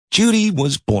Judy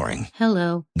was boring.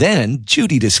 Hello. Then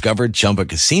Judy discovered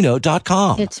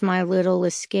ChumbaCasino.com. It's my little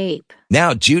escape.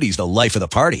 Now Judy's the life of the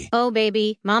party. Oh,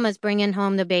 baby, mama's bringing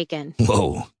home the bacon.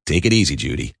 Whoa, take it easy,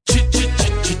 Judy.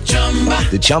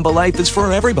 The Chumba life is for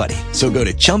everybody. So go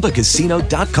to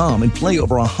ChumbaCasino.com and play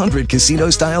over 100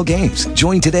 casino-style games.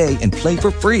 Join today and play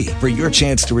for free for your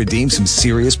chance to redeem some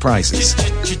serious prizes.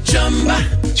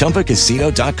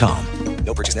 ChumbaCasino.com.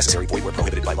 No purchase necessary. Void where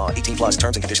prohibited by law. 18 plus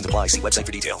terms and conditions apply. See website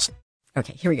for details.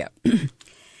 Okay, here we go.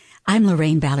 I'm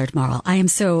Lorraine Ballard-Marl. I am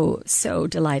so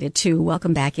delighted to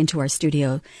welcome back into our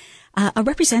studio a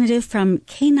representative from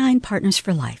Canine Partners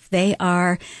for Life. They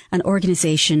are an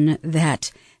organization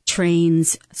that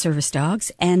trains service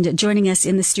dogs. And joining us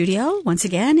in the studio once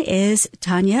again is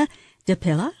Tanya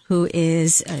DePilla, who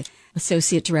is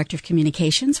Associate Director of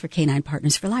Communications for Canine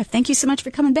Partners for Life. Thank you so much for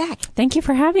coming back. Thank you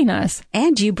for having us.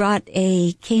 And you brought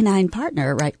a canine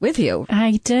partner right with you.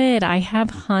 I did. I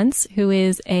have Hunts, who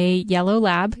is a yellow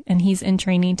lab, and he's in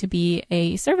training to be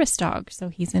a service dog. So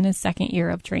he's in his second year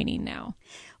of training now.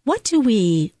 What do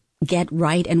we get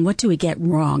right and what do we get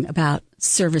wrong about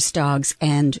service dogs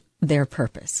and their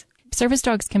purpose? Service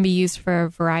dogs can be used for a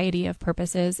variety of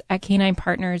purposes. At Canine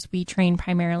Partners, we train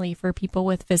primarily for people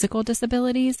with physical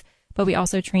disabilities, but we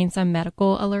also train some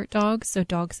medical alert dogs, so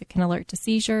dogs that can alert to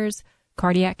seizures,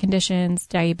 cardiac conditions,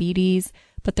 diabetes,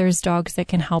 but there's dogs that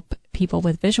can help people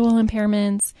with visual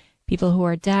impairments, people who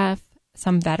are deaf,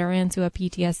 some veterans who have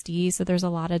PTSD, so there's a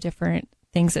lot of different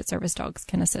things that service dogs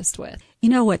can assist with. You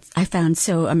know what I found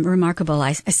so remarkable?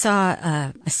 I saw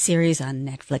a series on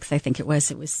Netflix. I think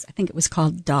it was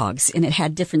called Dogs, and it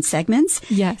had different segments.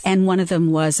 Yes. And one of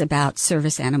them was about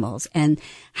service animals and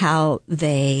how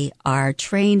they are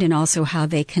trained and also how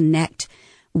they connect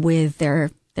with their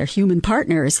human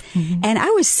partners. Mm-hmm. And I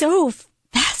was so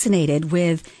fascinated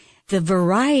with the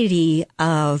variety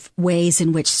of ways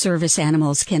in which service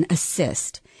animals can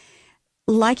assist.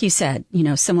 Like you said,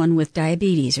 someone with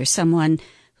diabetes or someone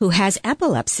who has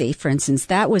epilepsy, for instance,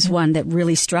 that was one that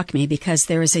really struck me because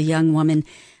there was a young woman,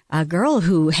 a girl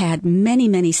who had many,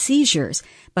 many seizures,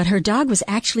 but her dog was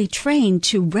actually trained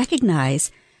to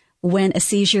recognize when a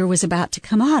seizure was about to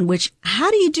come on, how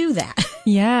do you do that?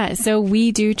 Yeah, so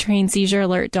we do train seizure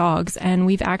alert dogs, and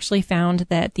we've actually found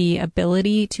that the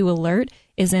ability to alert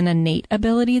is an innate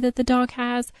ability that the dog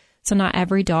has. So not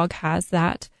every dog has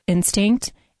that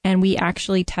instinct. And we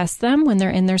actually test them when they're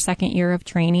in their second year of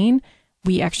training.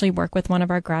 We actually work with one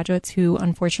of our graduates who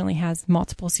unfortunately has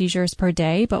multiple seizures per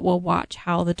day, but we'll watch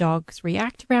how the dogs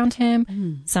react around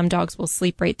him. Some dogs will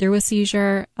sleep right through a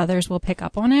seizure. Others will pick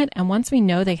up on it. And once we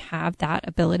know they have that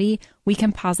ability, we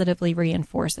can positively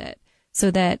reinforce it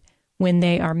so that when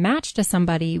they are matched to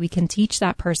somebody, we can teach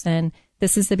that person,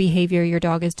 this is the behavior your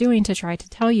dog is doing to try to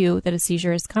tell you that a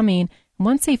seizure is coming. And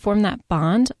once they form that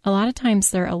bond, a lot of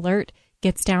times their alert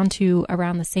gets down to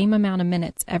around the same amount of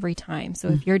minutes every time. So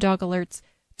if your dog alerts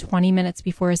 20 minutes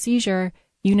before a seizure,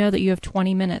 you know that you have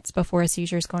 20 minutes before a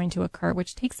seizure is going to occur,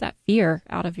 which takes that fear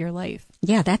out of your life.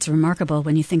 Yeah, that's remarkable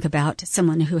when you think about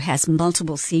someone who has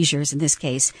multiple seizures, in this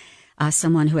case,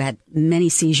 someone who had many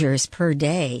seizures per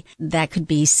day. That could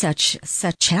be such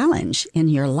challenge in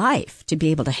your life to be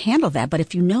able to handle that. But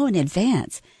if you know in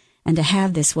advance, and to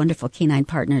have this wonderful canine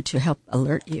partner to help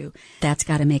alert you, that's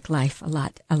got to make life a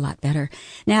lot better.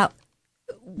 Now,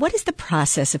 what is the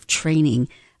process of training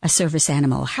a service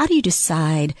animal? How do you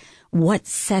decide what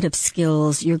set of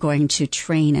skills you're going to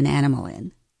train an animal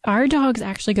in? Our dogs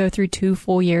actually go through 2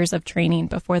 full years of training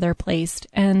before they're placed.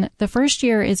 And the first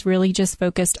year is really just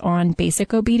focused on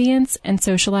basic obedience and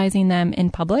socializing them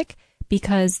in public,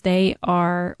 because they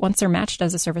are, once they're matched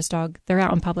as a service dog, they're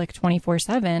out in public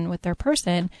 24/7 with their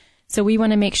person. So we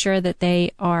want to make sure that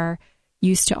they are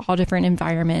used to all different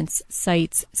environments,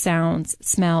 sights, sounds,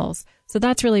 smells. So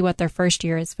that's really what their first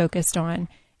year is focused on.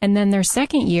 And then their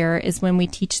second year is when we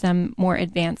teach them more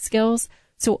advanced skills.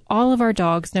 So all of our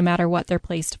dogs, no matter what they're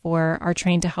placed for, are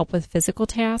trained to help with physical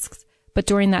tasks. But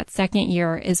during that second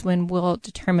year is when we'll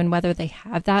determine whether they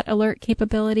have that alert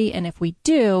capability. And if we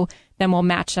do, then we'll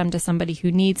match them to somebody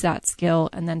who needs that skill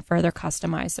and then further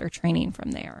customize their training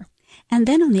from there. And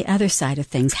then on the other side of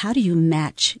things, how do you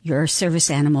match your service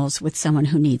animals with someone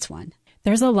who needs one?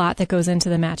 There's a lot that goes into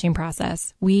the matching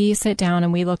process. We sit down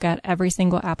and we look at every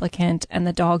single applicant and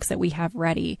the dogs that we have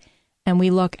ready. And we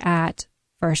look at,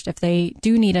 first, if they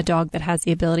do need a dog that has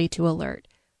the ability to alert.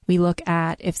 We look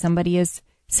at if somebody is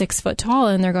 6 foot tall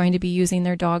and they're going to be using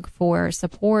their dog for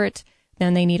support,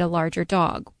 then they need a larger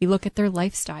dog. We look at their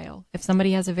lifestyle. If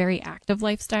somebody has a very active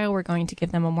lifestyle, we're going to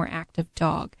give them a more active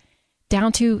dog.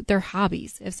 Down to their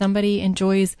hobbies. If somebody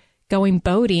enjoys going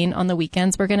boating on the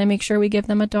weekends, we're going to make sure we give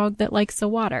them a dog that likes the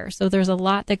water. So there's a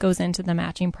lot that goes into the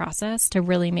matching process to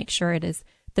really make sure it is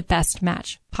the best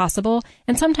match possible.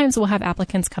 And sometimes we'll have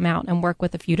applicants come out and work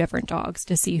with a few different dogs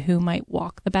to see who might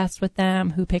walk the best with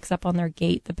them, who picks up on their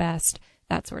gait the best,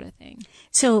 that sort of thing.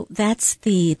 So that's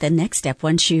the next step.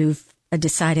 Once you've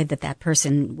decided that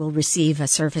person will receive a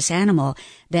service animal,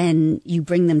 then you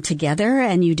bring them together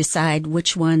and you decide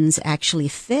which ones actually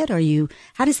fit, or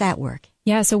how does that work?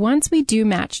 Yeah, so once we do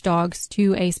match dogs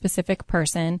to a specific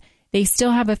person, they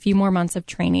still have a few more months of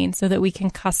training so that we can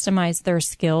customize their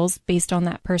skills based on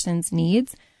that person's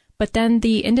needs. But then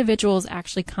the individuals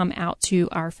actually come out to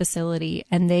our facility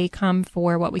and they come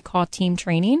for what we call team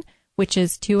training, which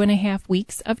is 2.5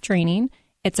 weeks of training.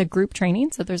 It's a group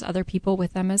training, so there's other people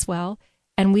with them as well.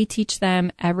 And we teach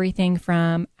them everything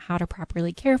from how to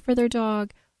properly care for their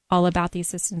dog, all about the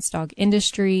assistance dog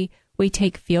industry. We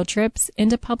take field trips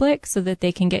into public so that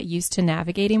they can get used to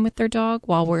navigating with their dog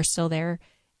while we're still there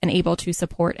and able to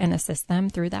support and assist them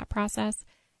through that process.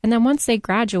 And then once they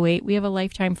graduate, we have a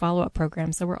lifetime follow-up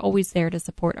program. So we're always there to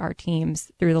support our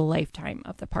teams through the lifetime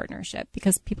of the partnership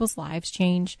because people's lives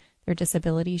change, their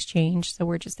disabilities change. So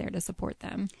we're just there to support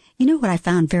them. You know what I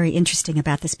found very interesting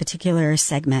about this particular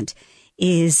segment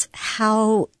is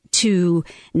how to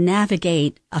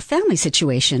navigate a family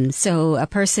situation. So a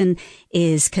person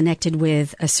is connected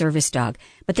with a service dog,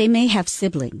 but they may have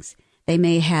siblings. They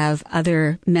may have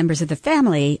other members of the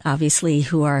family, obviously,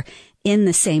 who are in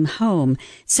the same home.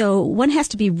 So one has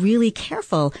to be really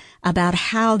careful about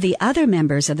how the other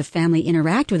members of the family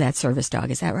interact with that service dog.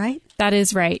 Is that right? That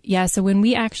is right. Yeah. So when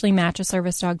we actually match a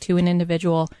service dog to an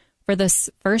individual, for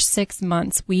the first 6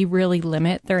 months, we really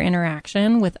limit their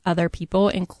interaction with other people,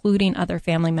 including other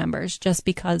family members, just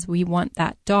because we want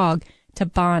that dog to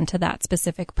bond to that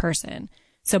specific person.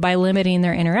 So by limiting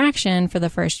their interaction for the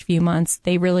first few months,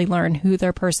 they really learn who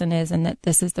their person is and that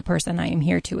this is the person I am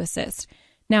here to assist.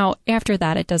 Now, after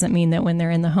that, it doesn't mean that when they're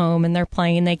in the home and they're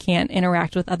playing, they can't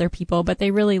interact with other people, but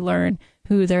they really learn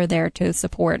who they're there to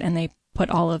support and they put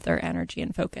all of their energy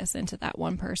and focus into that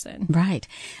one person. Right.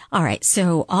 All right.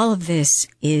 So all of this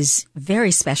is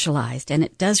very specialized and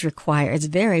it does require, it's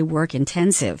very work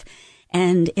intensive.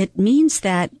 And it means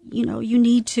that, you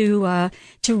need to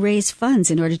raise funds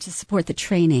in order to support the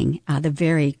training, the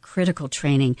very critical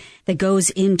training that goes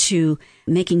into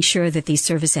making sure that these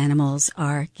service animals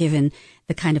are given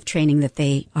the kind of training that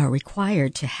they are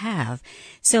required to have.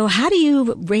 So how do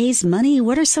you raise money?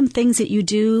 What are some things that you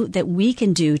do that we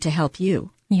can do to help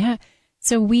you? Yeah.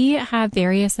 So we have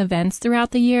various events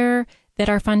throughout the year that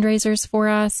are fundraisers for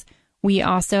us. We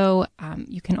also,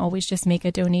 you can always just make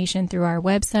a donation through our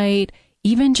website,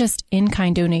 even just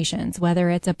in-kind donations, whether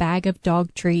it's a bag of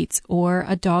dog treats or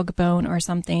a dog bone or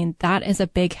something. That is a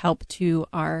big help to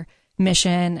our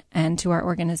mission and to our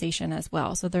organization as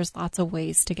well. So there's lots of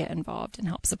ways to get involved and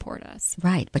help support us.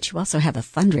 Right. But you also have a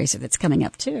fundraiser that's coming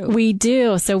up too. We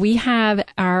do. So we have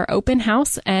our open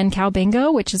house and cow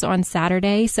bingo, which is on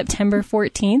Saturday, September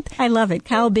 14th. I love it.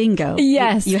 Cow bingo.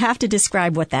 Yes. You have to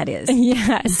describe what that is.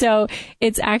 Yeah. So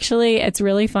it's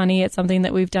really funny. It's something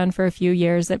that we've done for a few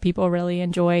years that people really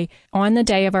enjoy. On the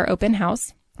day of our open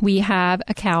house, we have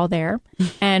a cow there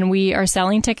and we are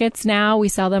selling tickets now. We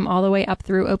sell them all the way up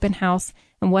through open house.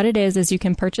 And what it is you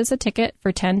can purchase a ticket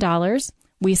for $10.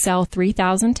 We sell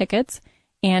 3,000 tickets.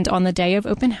 And on the day of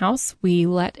open house, we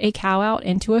let a cow out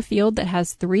into a field that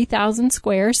has 3,000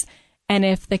 squares. And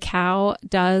if the cow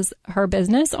does her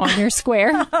business on your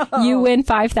square, you win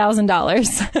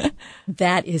 $5,000.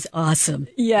 That is awesome.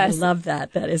 Yes. I love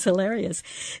that. That is hilarious.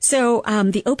 So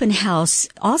the open house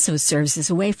also serves as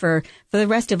a way for the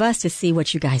rest of us to see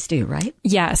what you guys do, right?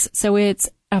 Yes. So it's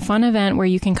a fun event where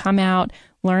you can come out,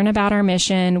 learn about our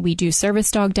mission. We do service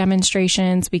dog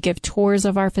demonstrations. We give tours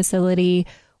of our facility.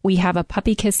 We have a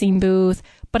puppy kissing booth,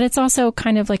 but it's also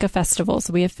kind of like a festival.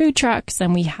 So we have food trucks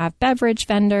and we have beverage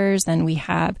vendors and we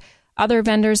have other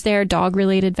vendors there, dog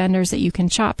related vendors that you can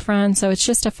shop from. So it's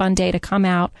just a fun day to come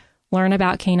out, learn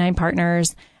about Canine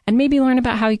Partners, and maybe learn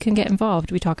about how you can get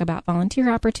involved. We talk about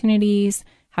volunteer opportunities,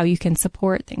 how you can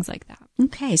support, things like that.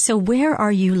 Okay. So where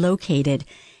are you located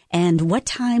and what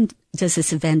time does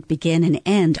this event begin and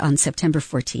end on September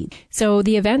 14th? So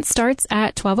the event starts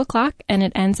at 12 o'clock and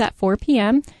it ends at 4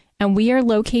 p.m. And we are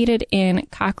located in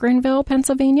Cochranville,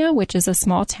 Pennsylvania, which is a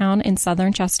small town in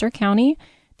southern Chester County.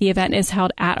 The event is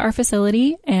held at our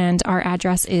facility and our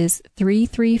address is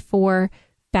 334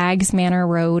 Baggs Manor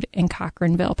Road in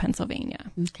Cochranville,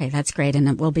 Pennsylvania. Okay, that's great.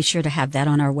 And we'll be sure to have that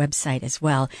on our website as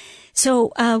well.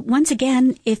 So once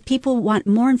again, if people want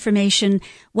more information,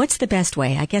 what's the best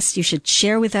way? I guess you should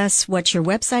share with us what your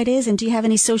website is. And do you have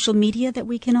any social media that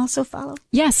we can also follow?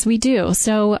 Yes, we do.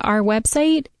 So our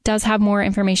website does have more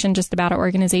information just about our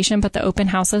organization, but the open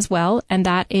house as well. And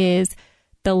that is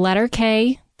the letter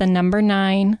K, the number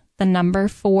 9, the number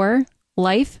 4,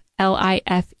 life,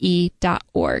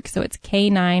 life.org. So it's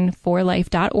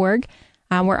k9forlife.org.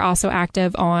 We're also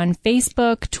active on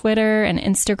Facebook, Twitter, and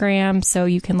Instagram, so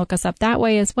you can look us up that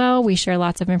way as well. We share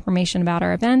lots of information about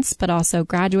our events, but also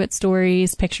graduate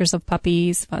stories, pictures of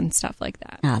puppies, fun stuff like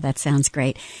that. Ah, that sounds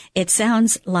great. It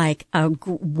sounds like a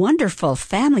wonderful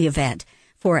family event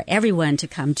for everyone to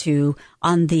come to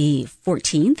on the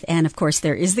 14th. And of course,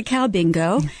 there is the cow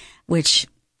bingo, which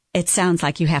it sounds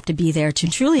like you have to be there to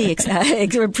truly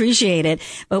appreciate it.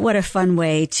 But what a fun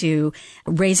way to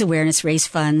raise awareness, raise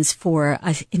funds for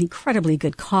an incredibly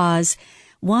good cause.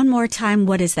 One more time,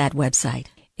 what is that website?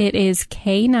 It is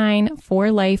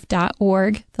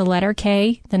k9forlife.org, the letter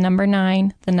K, the number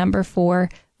 9, the number 4,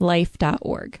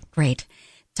 life.org. Great.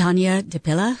 Tanya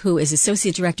DePilla, who is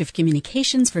Associate Director of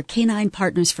Communications for Canine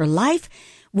Partners for Life,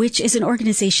 which is an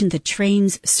organization that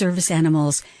trains service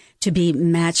animals to be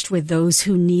matched with those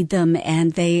who need them.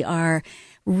 And they are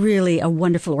really a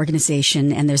wonderful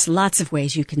organization. And there's lots of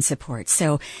ways you can support.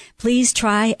 So please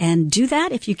try and do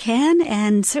that if you can.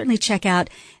 And certainly check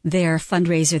out their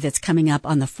fundraiser that's coming up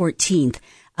on the 14th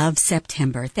of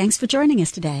September. Thanks for joining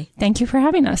us today. Thank you for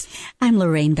having us. I'm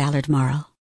Lorraine Ballard Morrow.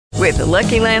 With the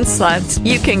Lucky Land Slots,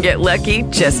 you can get lucky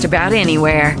just about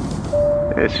anywhere.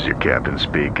 This is your captain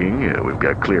speaking. We've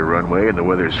got clear runway and the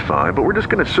weather's fine, but we're just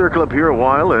going to circle up here a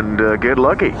while and get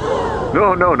lucky.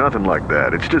 No, nothing like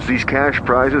that. It's just these cash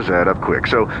prizes add up quick.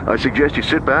 So I suggest you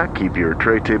sit back, keep your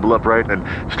tray table upright,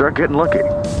 and start getting lucky.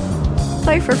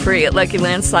 Play for free at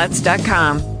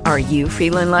LuckyLandSlots.com. Are you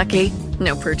feeling lucky?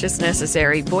 No purchase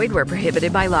necessary. Void where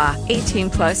prohibited by law.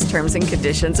 18+ terms and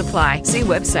conditions apply. See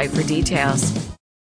website for details.